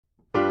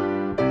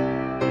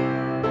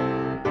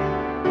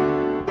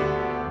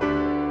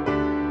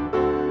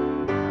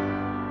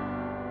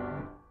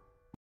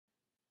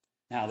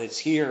Now let's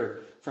hear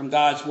from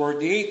God's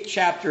word, the 8th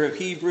chapter of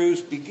Hebrews,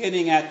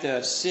 beginning at the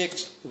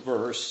 6th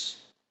verse.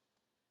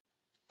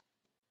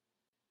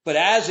 But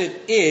as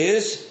it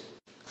is,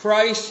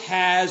 Christ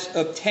has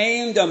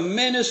obtained a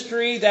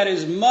ministry that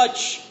is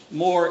much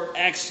more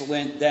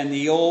excellent than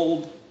the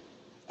old,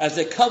 as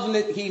the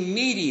covenant he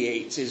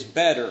mediates is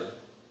better,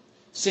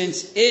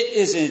 since it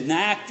is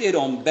enacted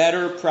on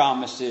better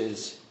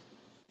promises.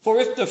 For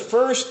if the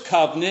first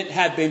covenant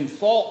had been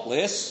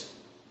faultless,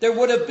 there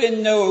would have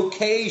been no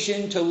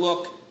occasion to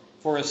look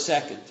for a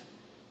second.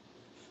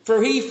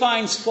 For he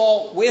finds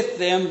fault with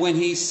them when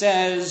he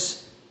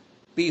says,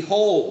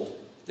 "Behold,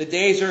 the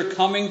days are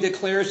coming,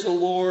 declares the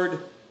Lord,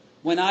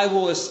 when I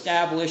will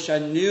establish a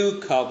new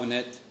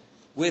covenant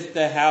with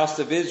the house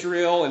of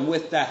Israel and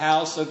with the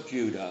house of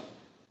Judah.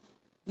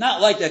 Not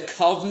like the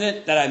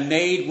covenant that I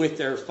made with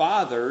their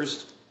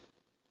fathers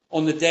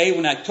on the day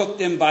when I took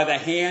them by the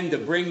hand to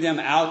bring them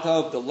out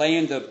of the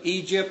land of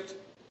Egypt.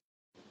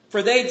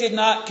 For they did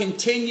not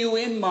continue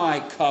in my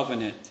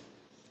covenant,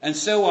 and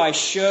so I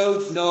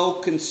showed no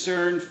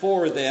concern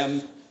for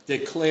them,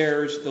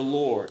 declares the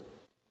Lord.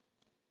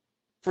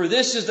 For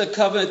this is the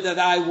covenant that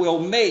I will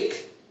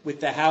make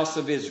with the house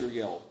of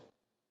Israel.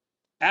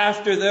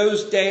 After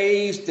those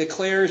days,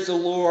 declares the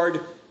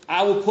Lord,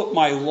 I will put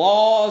my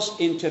laws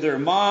into their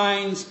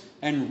minds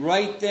and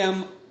write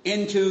them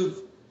into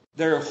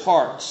their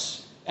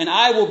hearts. And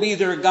I will be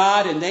their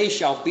God, and they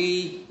shall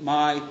be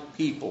my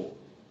people.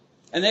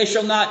 And they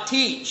shall not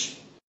teach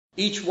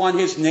each one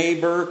his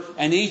neighbor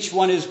and each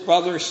one his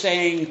brother,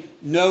 saying,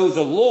 Know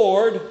the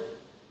Lord,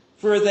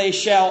 for they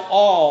shall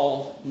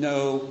all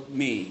know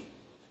me,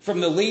 from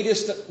the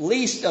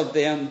least of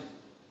them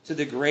to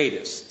the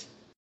greatest.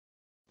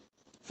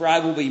 For I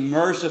will be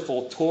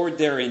merciful toward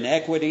their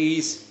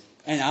iniquities,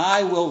 and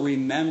I will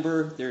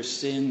remember their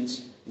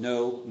sins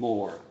no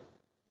more."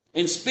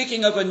 In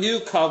speaking of a new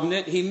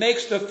covenant, he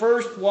makes the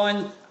first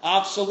one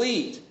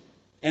obsolete.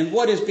 And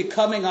what is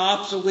becoming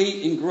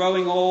obsolete and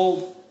growing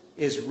old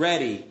is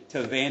ready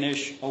to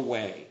vanish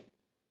away.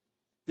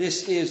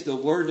 This is the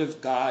word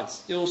of God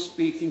still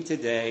speaking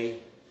today.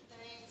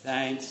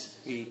 Thanks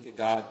be to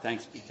God.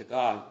 Thanks be to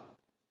God.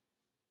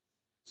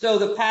 So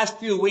the past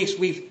few weeks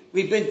we've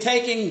been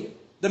taking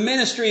the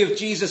ministry of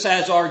Jesus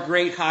as our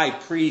great high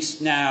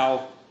priest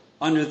now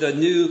under the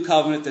new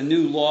covenant, the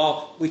new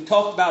law. We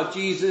talked about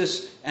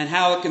Jesus and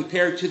how it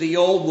compared to the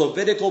old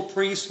Levitical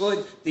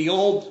priesthood, the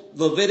old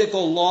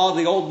Levitical law,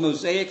 the old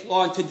Mosaic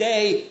law. And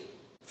today,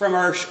 from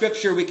our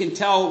scripture, we can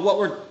tell what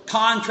we're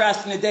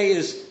contrasting today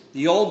is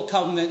the old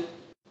covenant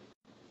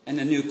and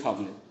the new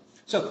covenant.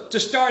 So to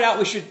start out,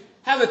 we should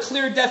have a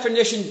clear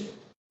definition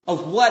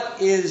of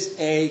what is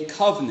a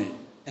covenant.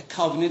 A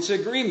covenant's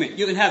agreement.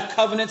 You can have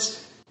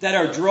covenants that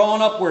are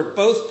drawn up where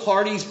both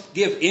parties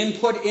give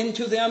input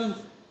into them.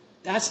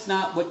 That's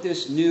not what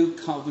this new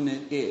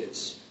covenant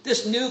is.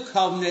 This new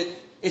covenant,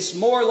 it's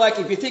more like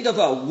if you think of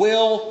a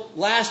will,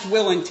 last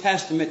will and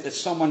testament that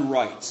someone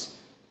writes.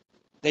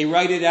 They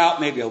write it out,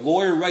 maybe a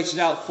lawyer writes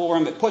it out for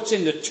them. It puts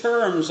in the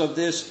terms of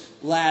this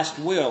last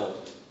will.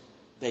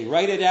 They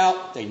write it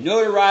out, they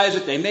notarize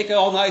it, they make it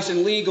all nice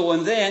and legal,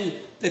 and then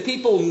the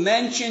people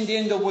mentioned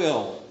in the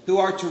will who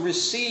are to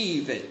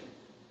receive it,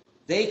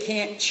 they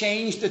can't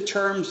change the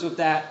terms of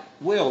that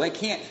will. They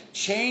can't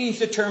change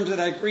the terms of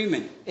that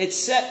agreement. It's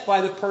set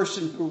by the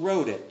person who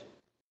wrote it.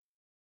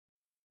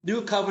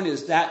 New covenant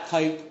is that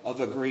type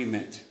of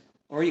agreement.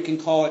 Or you can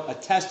call it a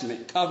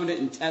testament. Covenant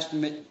and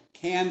testament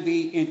can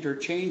be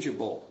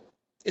interchangeable.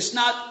 It's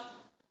not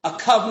a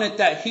covenant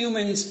that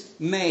humans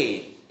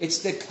made. It's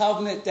the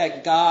covenant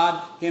that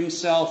God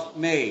himself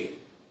made.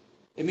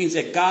 It means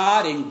that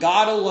God and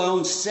God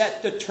alone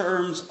set the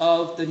terms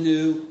of the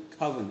new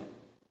covenant.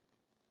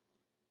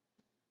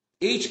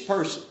 Each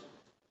person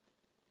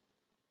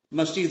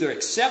must either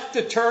accept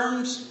the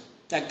terms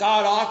that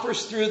God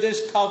offers through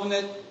this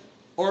covenant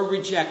or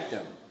reject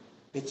them.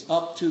 It's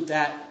up to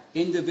that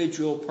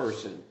individual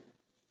person.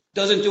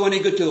 Doesn't do any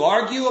good to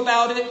argue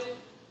about it.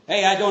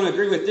 Hey, I don't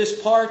agree with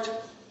this part.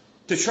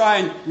 To try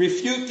and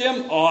refute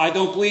them. Oh, I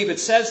don't believe it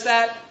says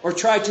that. Or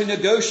try to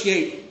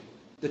negotiate.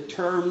 The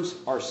terms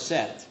are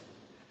set.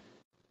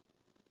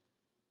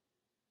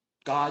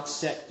 God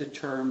set the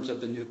terms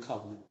of the new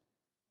covenant.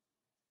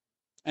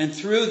 And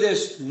through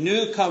this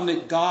new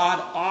covenant,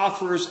 God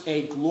offers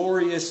a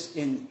glorious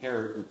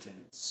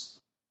inheritance.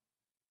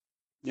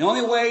 The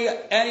only way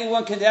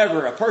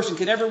a person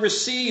can ever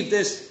receive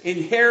this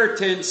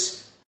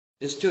inheritance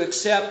is to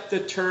accept the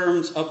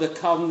terms of the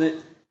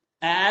covenant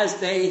as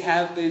they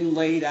have been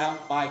laid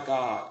out by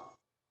God.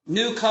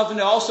 New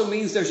covenant also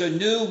means there's a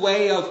new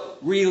way of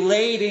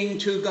relating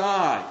to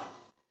God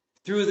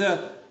through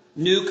the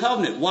new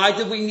covenant. Why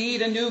did we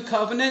need a new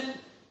covenant?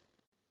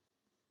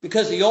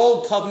 Because the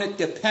old covenant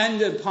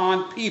depended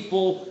upon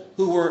people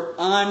who were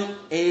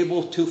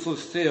unable to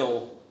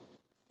fulfill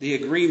the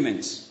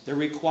agreements, the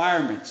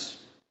requirements.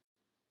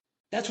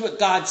 That's what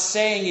God's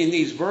saying in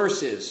these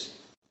verses.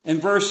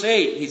 In verse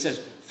 8, he says,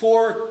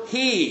 "For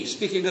he,"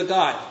 speaking of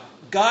God,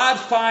 "God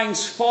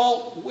finds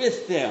fault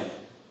with them."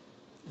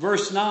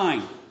 Verse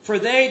 9, For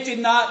they did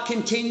not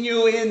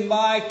continue in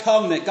my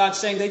covenant. God's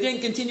saying they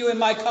didn't continue in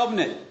my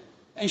covenant.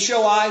 And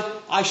so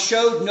I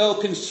showed no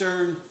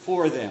concern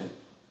for them.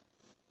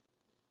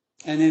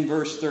 And in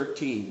verse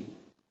 13,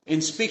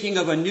 in speaking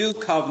of a new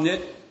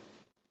covenant,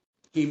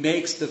 he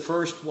makes the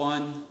first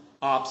one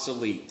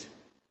obsolete.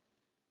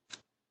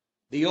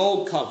 The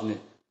old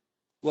covenant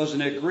was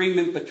an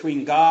agreement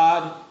between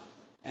God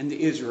and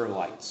the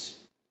Israelites.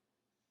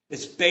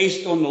 It's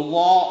based on the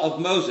law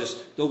of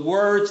Moses, the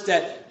words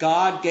that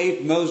God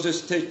gave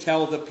Moses to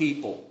tell the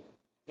people.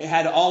 It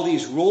had all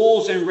these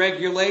rules and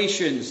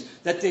regulations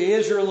that the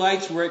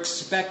Israelites were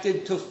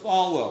expected to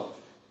follow.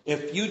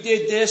 If you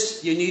did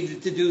this, you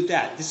needed to do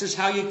that. This is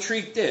how you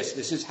treat this.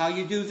 This is how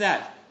you do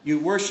that. You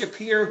worship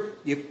here,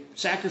 you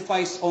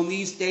sacrifice on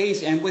these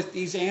days and with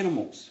these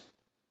animals.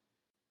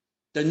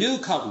 The new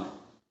covenant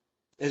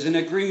is an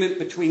agreement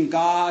between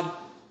God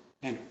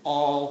and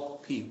all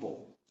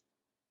people.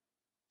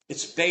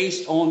 It's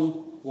based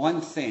on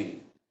one thing,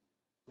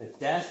 the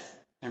death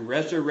and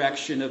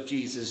resurrection of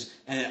Jesus,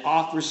 and it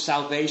offers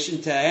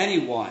salvation to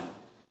anyone,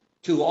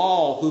 to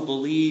all who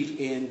believe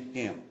in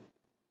him.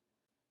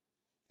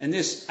 And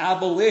this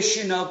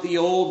abolition of the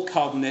old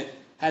covenant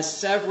has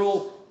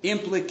several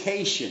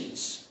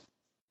implications.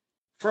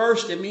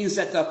 First, it means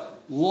that the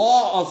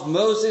law of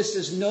Moses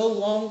is no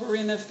longer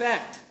in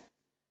effect.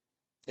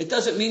 It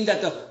doesn't mean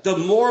that the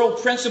moral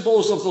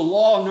principles of the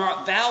law are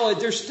not valid.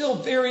 They're still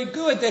very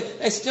good.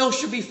 They still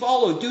should be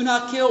followed. Do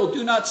not kill.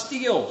 Do not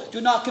steal.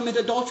 Do not commit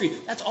adultery.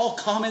 That's all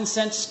common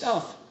sense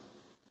stuff.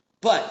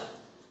 But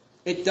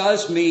it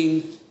does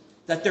mean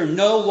that they're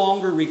no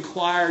longer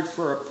required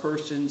for a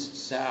person's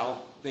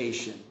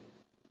salvation.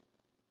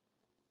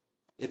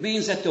 It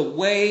means that the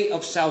way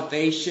of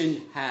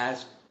salvation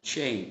has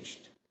changed.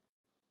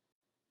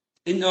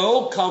 In the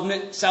Old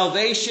Covenant,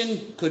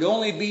 salvation could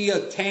only be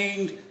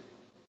attained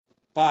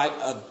by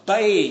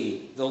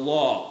obeying the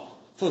law,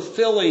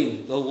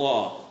 fulfilling the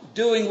law,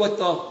 doing what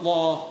the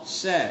law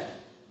said,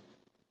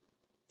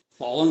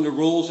 following the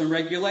rules and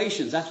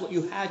regulations. That's what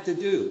you had to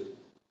do.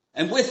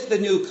 And with the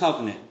new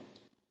covenant,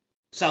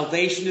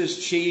 salvation is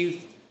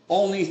achieved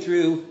only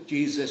through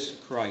Jesus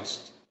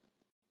Christ.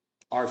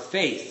 Our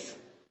faith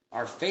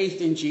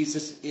in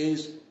Jesus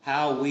is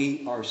how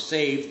we are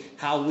saved,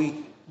 how we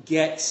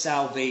get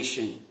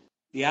salvation.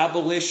 The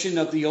abolition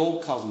of the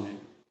old covenant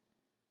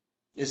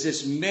is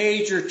this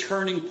major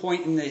turning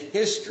point in the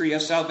history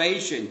of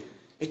salvation.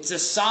 It's a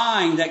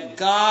sign that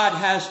God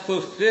has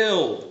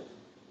fulfilled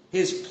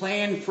his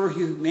plan for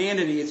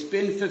humanity. It's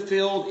been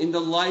fulfilled in the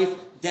life,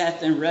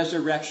 death, and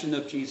resurrection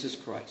of Jesus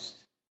Christ.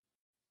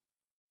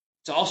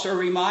 It's also a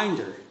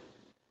reminder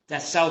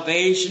that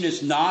salvation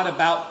is not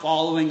about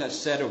following a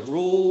set of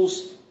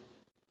rules,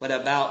 but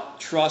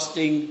about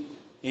trusting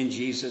in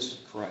Jesus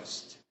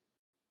Christ.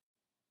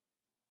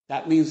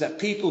 That means that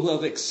people who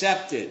have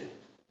accepted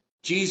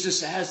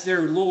Jesus as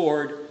their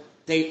Lord,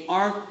 they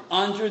aren't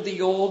under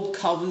the old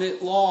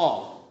covenant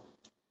law.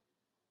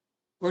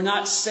 We're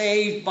not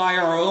saved by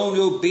our own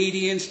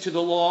obedience to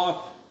the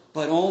law,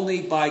 but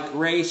only by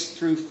grace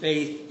through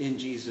faith in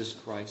Jesus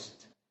Christ.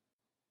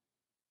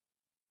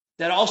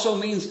 That also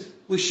means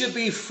we should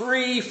be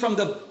free from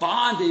the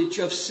bondage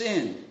of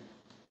sin.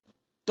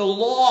 The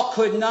law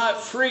could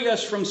not free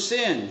us from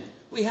sin.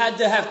 We had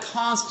to have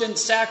constant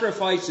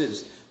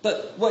sacrifices.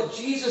 But what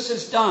Jesus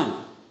has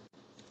done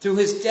through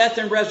his death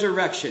and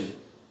resurrection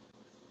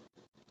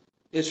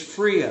is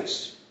free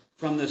us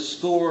from the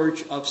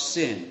scourge of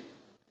sin.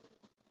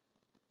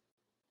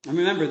 And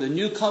remember, the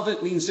new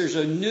covenant means there's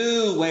a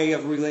new way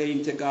of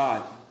relating to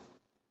God.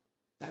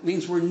 That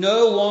means we're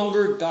no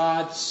longer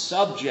God's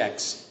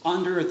subjects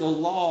under the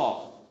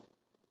law.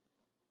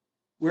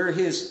 We're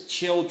his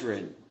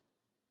children.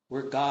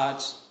 We're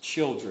God's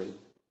children.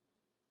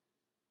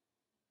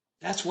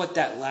 That's what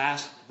that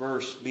last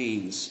verse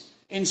means.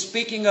 In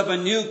speaking of a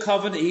new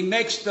covenant, he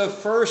makes the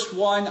first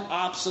one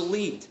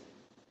obsolete.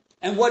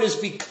 And what is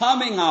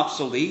becoming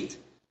obsolete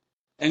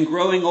and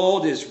growing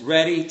old is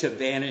ready to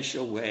vanish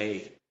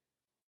away.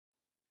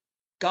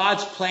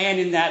 God's plan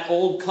in that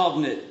old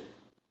covenant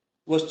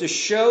was to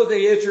show the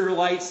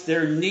Israelites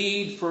their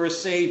need for a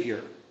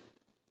Savior.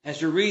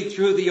 As you read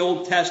through the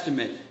Old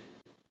Testament,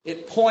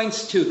 it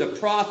points to, the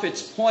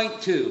prophets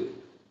point to,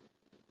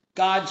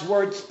 God's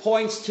words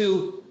points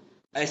to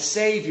a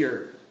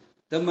Savior,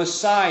 the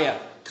Messiah,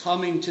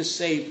 coming to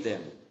save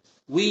them.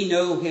 We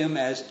know him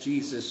as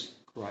Jesus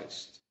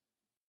Christ.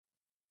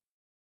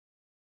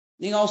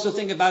 You can also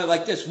think about it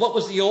like this. What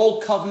was the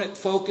old covenant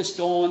focused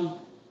on?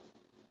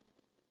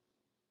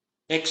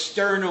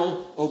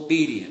 External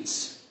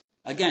obedience.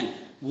 Again,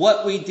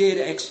 what we did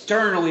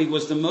externally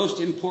was the most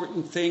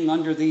important thing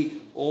under the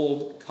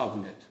old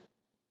covenant.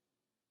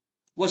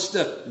 What's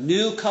the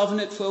new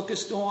covenant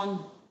focused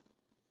on?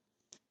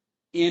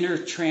 Inner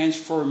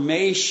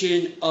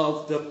transformation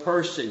of the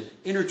person,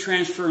 inner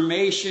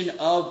transformation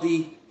of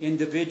the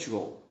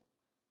individual.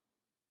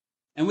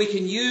 And we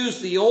can use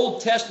the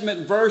Old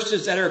Testament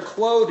verses that are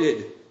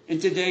quoted in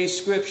today's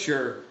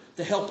scripture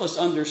to help us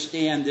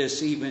understand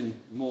this even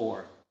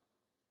more.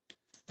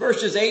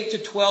 Verses 8 to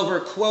 12 are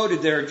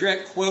quoted there, a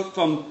direct quote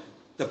from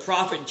the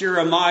prophet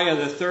Jeremiah,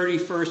 the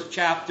 31st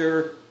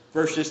chapter,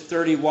 verses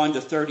 31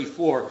 to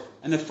 34.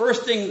 And the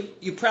first thing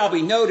you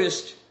probably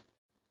noticed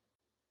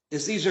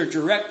is these are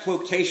direct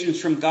quotations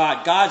from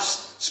God. God's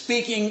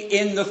speaking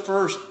in the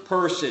first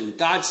person.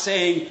 God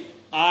saying,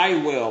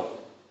 I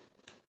will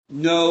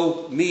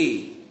know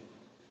me,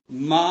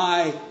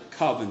 my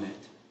covenant.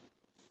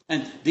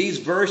 And these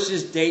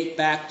verses date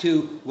back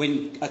to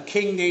when a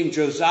king named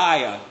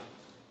Josiah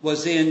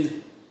was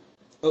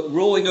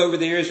ruling over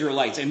the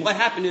Israelites. And what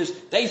happened is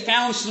they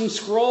found some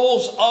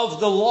scrolls of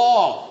the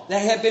law that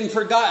had been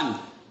forgotten.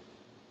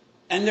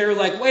 And they're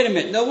like, wait a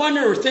minute, no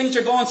wonder things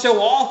are going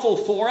so awful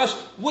for us.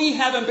 We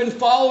haven't been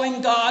following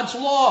God's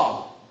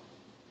law.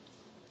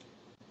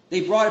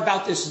 They brought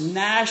about this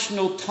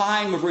national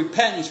time of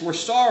repentance. We're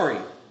sorry.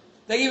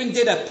 They even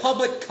did a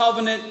public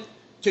covenant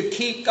to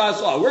keep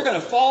God's law. We're going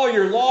to follow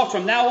your law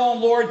from now on,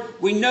 Lord.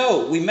 We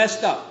know we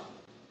messed up.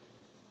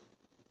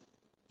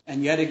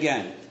 And yet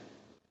again,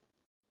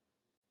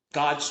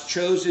 God's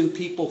chosen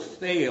people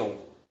fail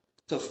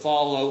to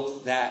follow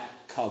that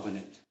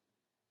covenant.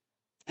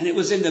 And it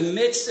was in the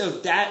midst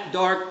of that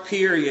dark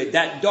period,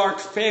 that dark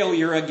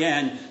failure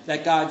again,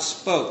 that God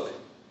spoke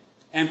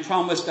and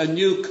promised a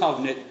new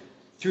covenant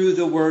through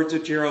the words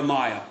of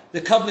Jeremiah.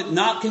 The covenant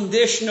not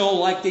conditional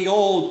like the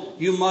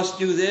old, you must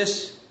do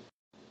this,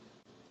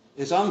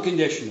 is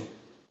unconditional.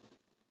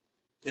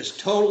 It's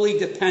totally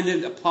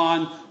dependent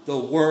upon the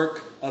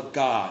work of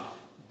God.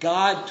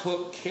 God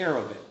took care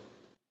of it.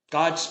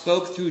 God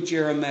spoke through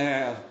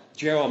Jeremiah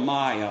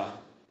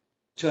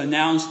to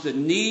announce the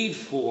need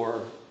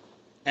for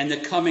and the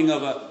coming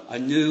of a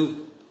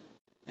new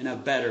and a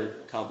better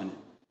covenant.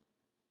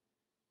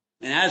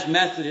 And as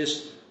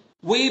Methodists,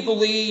 we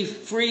believe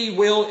free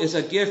will is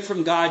a gift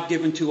from God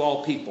given to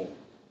all people.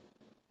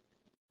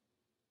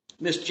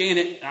 Miss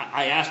Janet,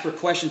 I asked her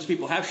questions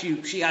people have.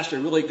 She asked a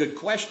really good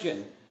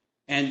question.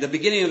 And the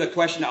beginning of the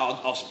question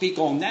I'll speak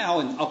on now,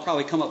 and I'll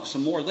probably come up with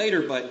some more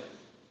later, but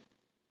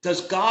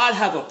does God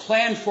have a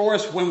plan for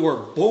us when we're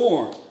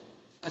born?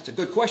 That's a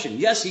good question.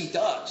 Yes, he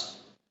does.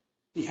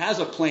 He has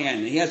a plan,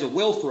 and he has a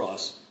will for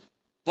us.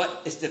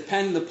 But it's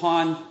dependent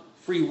upon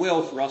free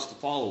will for us to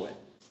follow it.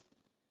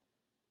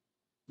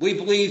 We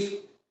believe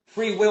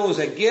free will is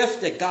a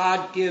gift that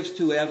God gives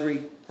to every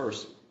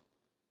person.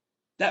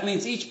 That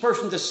means each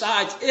person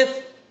decides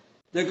if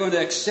they're going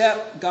to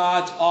accept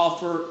God's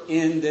offer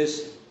in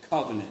this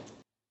covenant.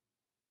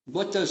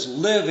 What does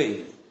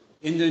living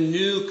in the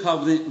new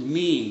covenant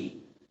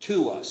mean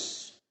to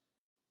us?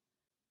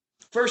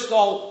 First of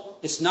all,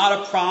 it's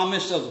not a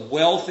promise of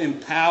wealth and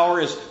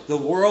power as the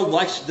world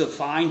likes to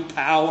define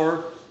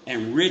power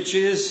and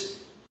riches.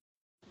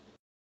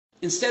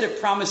 Instead,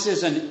 it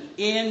promises an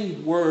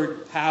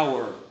inward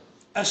power,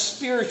 a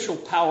spiritual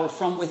power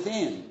from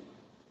within.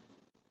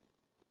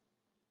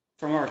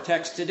 From our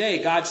text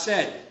today, God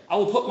said, I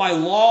will put my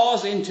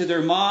laws into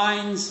their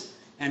minds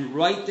and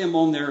write them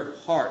on their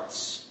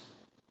hearts.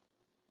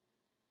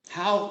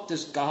 How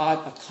does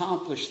God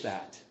accomplish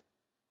that?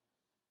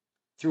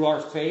 Through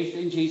our faith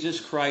in Jesus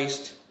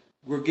Christ,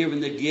 we're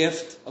given the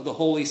gift of the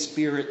Holy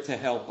Spirit to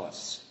help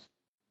us.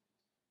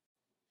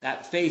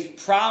 That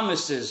faith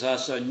promises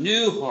us a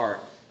new heart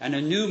and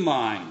a new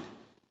mind.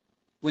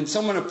 When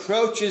someone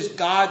approaches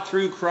God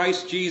through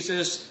Christ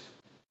Jesus,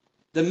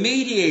 the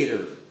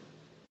mediator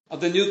of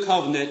the new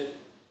covenant,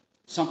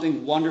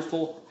 something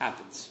wonderful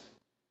happens.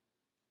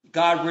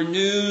 God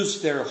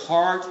renews their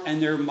heart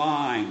and their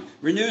mind,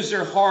 renews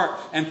their heart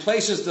and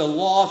places the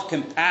law of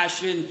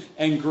compassion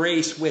and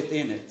grace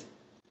within it.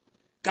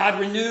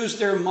 God renews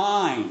their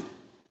mind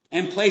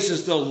and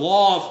places the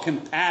law of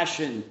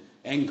compassion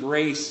and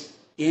grace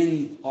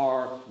in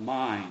our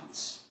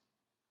minds.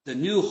 The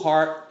new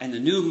heart and the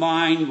new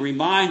mind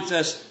reminds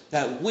us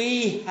that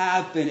we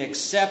have been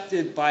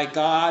accepted by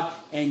God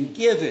and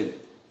given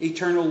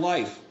eternal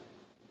life.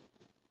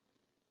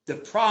 The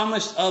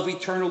promise of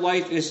eternal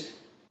life is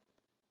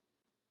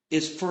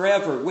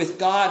forever with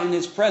God in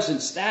his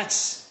presence.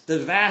 That's the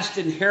vast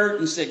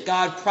inheritance that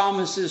God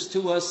promises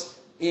to us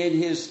in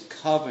his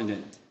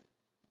covenant.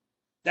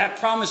 That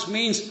promise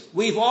means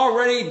we've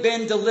already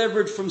been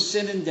delivered from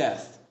sin and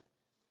death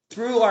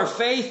through our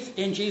faith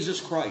in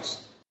Jesus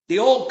Christ. The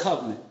old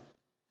covenant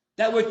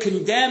that would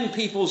condemn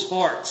people's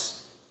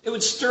hearts. It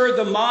would stir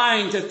the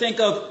mind to think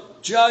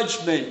of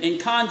judgment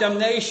and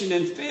condemnation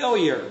and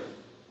failure.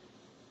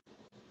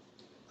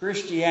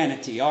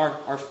 Christianity,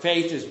 our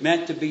faith is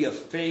meant to be a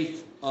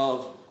faith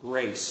of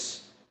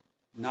grace,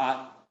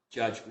 not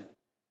judgment.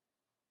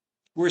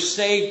 We're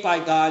saved by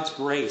God's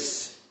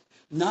grace,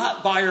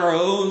 not by our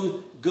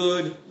own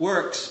good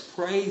works.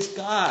 Praise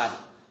God.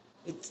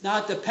 It's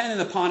not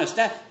dependent upon us.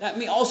 That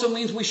also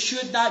means we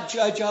should not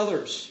judge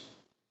others,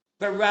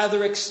 but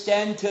rather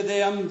extend to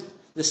them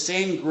the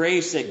same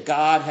grace that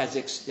God has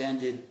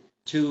extended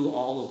to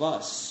all of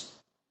us.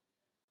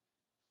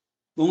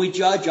 When we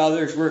judge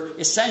others, we're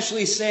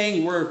essentially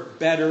saying we're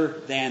better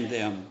than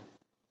them.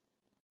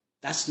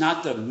 That's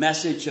not the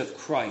message of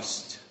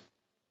Christ.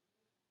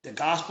 The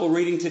gospel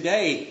reading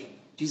today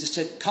Jesus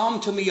said, come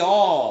to me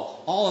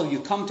all of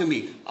you, come to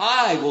me.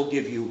 I will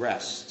give you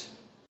rest.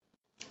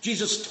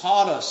 Jesus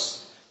taught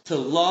us to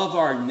love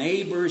our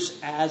neighbors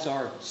as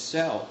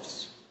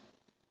ourselves.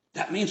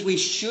 That means we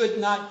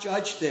should not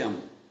judge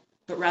them,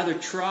 but rather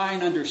try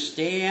and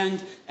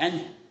understand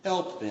and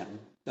help them.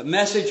 The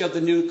message of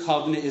the new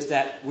covenant is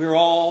that we're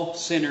all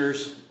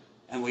sinners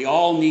and we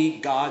all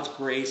need God's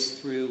grace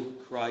through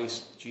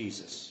Christ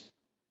Jesus.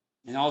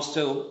 And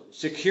also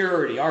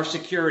security, our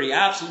security,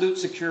 absolute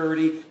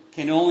security,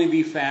 can only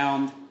be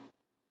found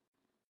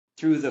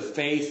through the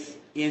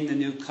faith in the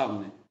new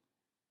covenant.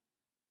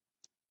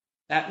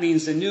 That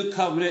means the new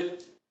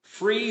covenant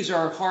frees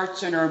our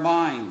hearts and our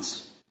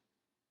minds.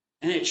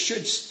 And it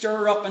should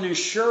stir up an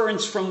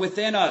assurance from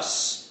within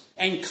us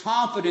and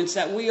confidence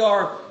that we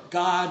are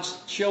God's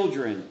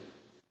children.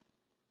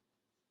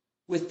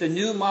 With the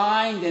new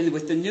mind and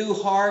with the new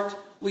heart,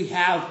 we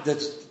have the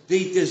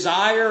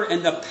desire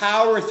and the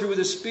power through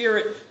the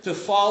Spirit to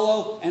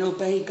follow and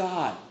obey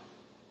God.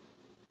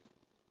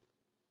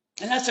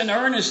 And that's an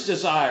earnest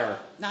desire,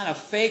 not a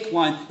fake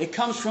one. It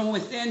comes from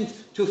within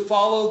to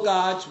follow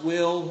God's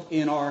will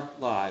in our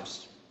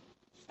lives.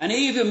 And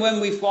even when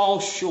we fall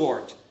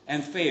short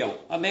and fail,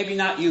 maybe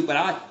not you,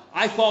 but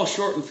I fall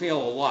short and fail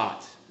a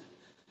lot.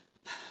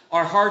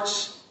 Our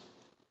hearts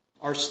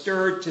are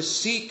stirred to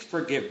seek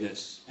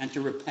forgiveness and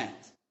to repent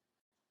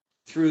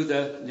through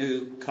the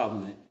new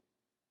covenant.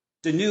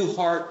 The new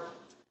heart,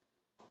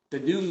 the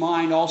new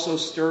mind also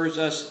stirs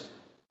us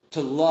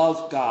to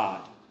love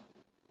God.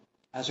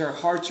 As our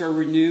hearts are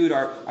renewed,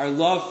 our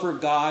love for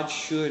God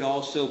should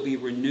also be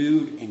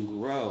renewed and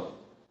grow.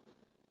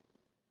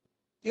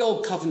 The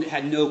old covenant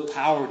had no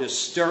power to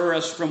stir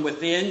us from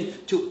within,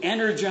 to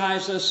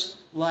energize us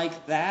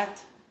like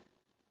that.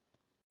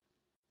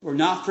 We're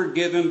not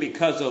forgiven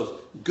because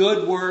of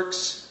good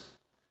works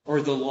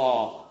or the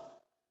law.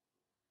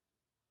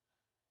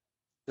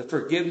 The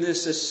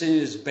forgiveness of sin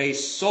is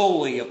based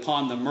solely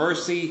upon the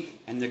mercy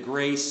and the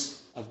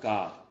grace of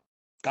God.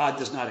 God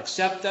does not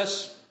accept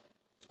us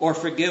or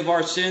forgive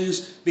our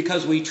sins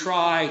because we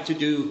try to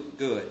do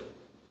good.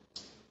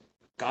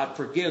 God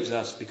forgives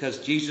us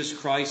because Jesus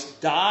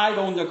Christ died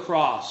on the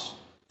cross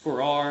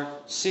for our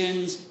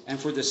sins and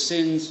for the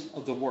sins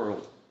of the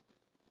world.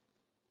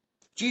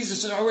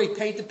 Jesus has already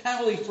paid the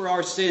penalty for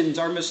our sins,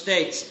 our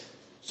mistakes.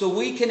 So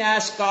we can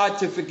ask God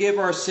to forgive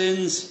our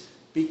sins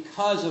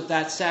because of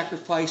that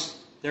sacrifice.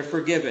 They're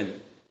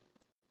forgiven.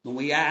 When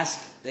we ask,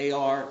 they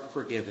are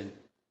forgiven.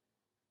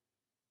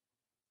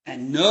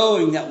 And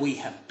knowing that we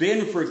have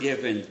been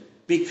forgiven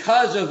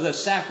because of the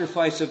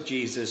sacrifice of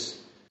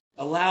Jesus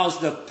allows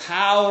the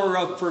power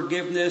of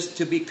forgiveness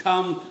to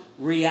become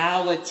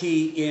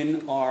reality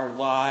in our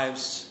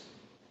lives.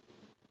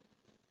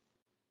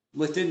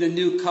 Within the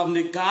new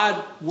covenant,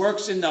 God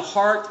works in the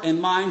heart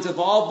and minds of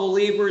all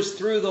believers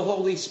through the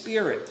Holy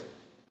Spirit.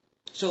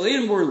 So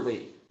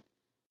inwardly,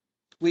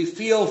 we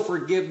feel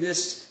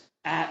forgiveness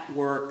at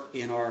work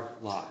in our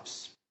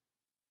lives,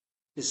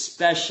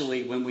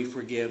 especially when we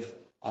forgive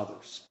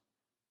others.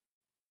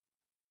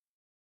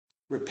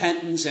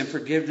 Repentance and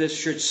forgiveness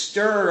should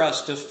stir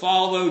us to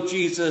follow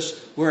Jesus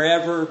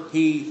wherever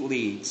he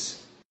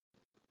leads.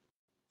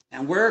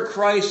 And where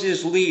Christ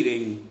is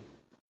leading,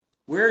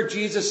 where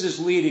Jesus is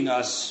leading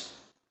us,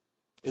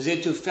 is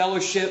into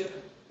fellowship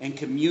and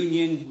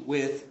communion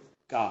with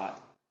God.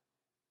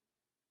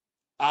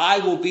 I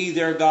will be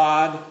their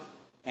God,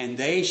 and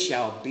they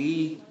shall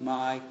be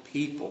my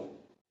people.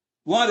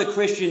 One of the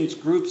Christian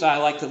groups I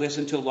like to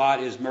listen to a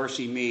lot is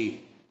Mercy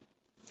Me.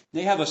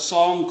 They have a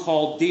song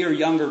called Dear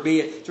Younger Me.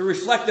 It's a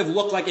reflective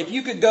look, like if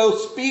you could go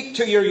speak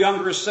to your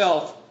younger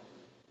self,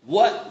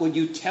 what would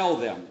you tell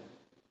them?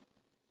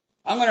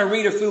 I'm going to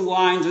read a few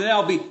lines and then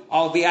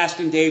I'll be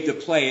asking Dave to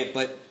play it,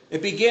 but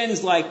it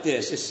begins like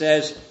this. It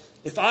says,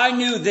 if I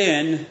knew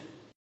then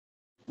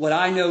what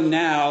I know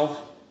now,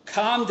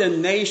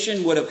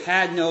 condemnation would have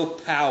had no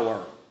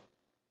power.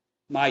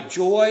 My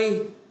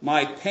joy,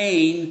 my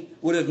pain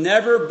would have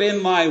never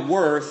been my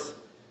worth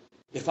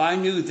if I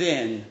knew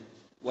then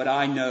what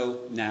I know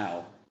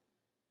now.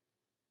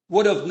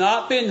 Would have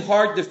not been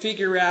hard to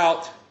figure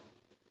out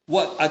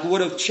what I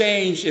would have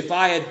changed if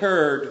I had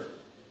heard,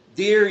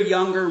 dear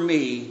younger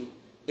me,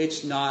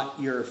 it's not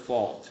your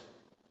fault.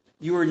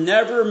 You were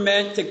never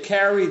meant to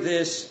carry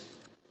this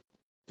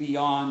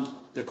beyond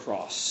the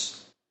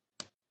cross.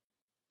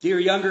 Dear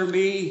younger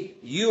me,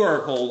 you are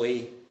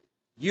holy,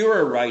 you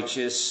are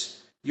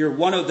righteous, you're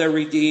one of the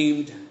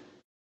redeemed,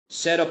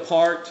 set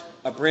apart,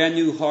 a brand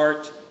new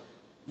heart.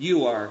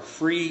 You are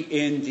free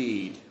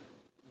indeed.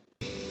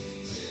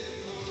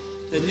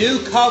 The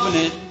new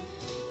covenant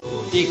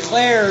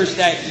declares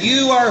that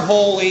you are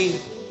holy,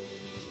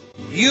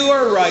 you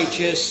are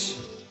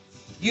righteous,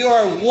 you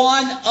are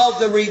one of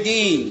the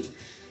redeemed.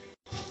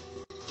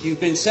 You've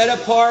been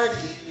set apart,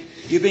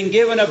 you've been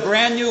given a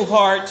brand new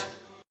heart,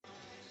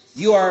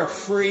 you are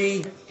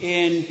free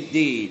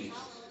indeed.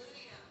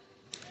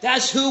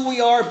 That's who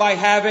we are by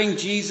having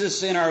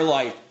Jesus in our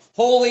life.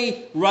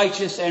 Holy,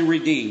 righteous, and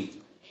redeemed.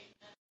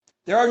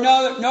 There are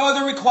no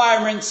other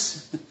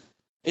requirements.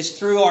 It's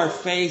through our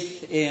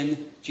faith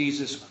in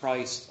Jesus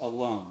Christ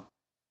alone.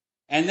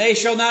 And they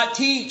shall not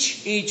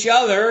teach each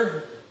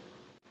other,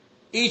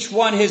 each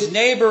one his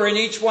neighbor and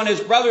each one his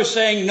brother,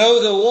 saying,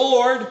 Know the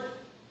Lord,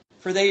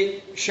 for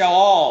they shall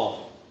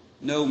all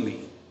know me,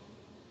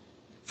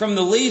 from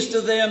the least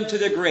of them to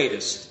the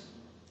greatest.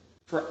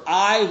 For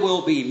I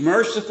will be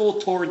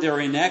merciful toward their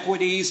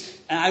iniquities,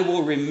 and I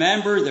will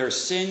remember their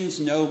sins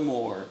no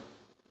more.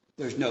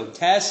 There's no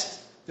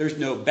test, there's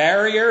no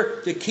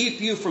barrier to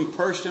keep you from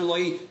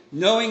personally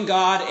knowing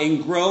God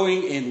and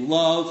growing in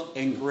love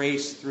and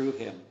grace through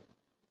him.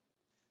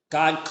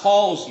 God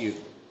calls you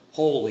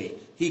holy.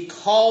 He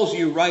calls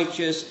you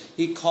righteous.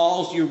 He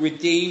calls you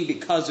redeemed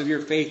because of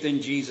your faith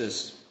in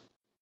Jesus.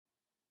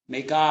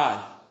 May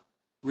God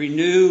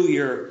renew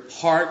your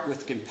heart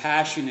with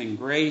compassion and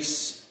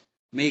grace.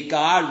 May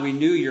God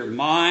renew your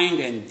mind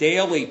and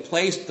daily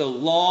place the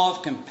law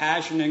of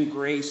compassion and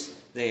grace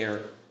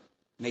there.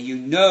 May you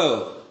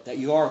know that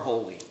you are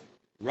holy,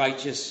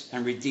 righteous,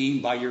 and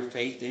redeemed by your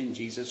faith in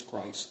Jesus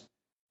Christ.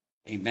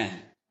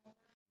 Amen.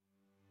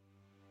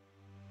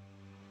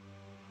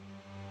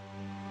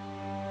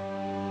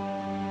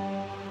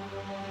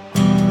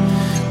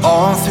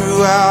 All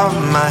throughout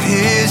my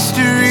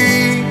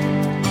history,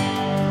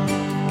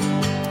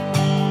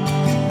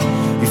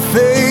 your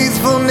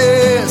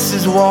faithfulness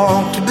has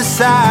walked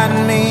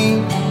beside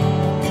me.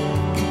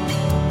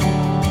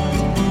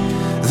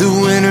 The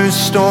winter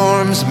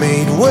storms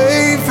made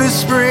way for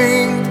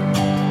spring.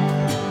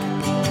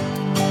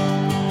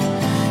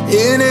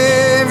 In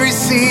every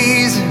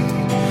season,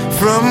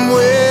 from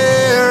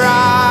where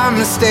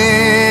I'm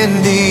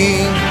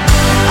standing,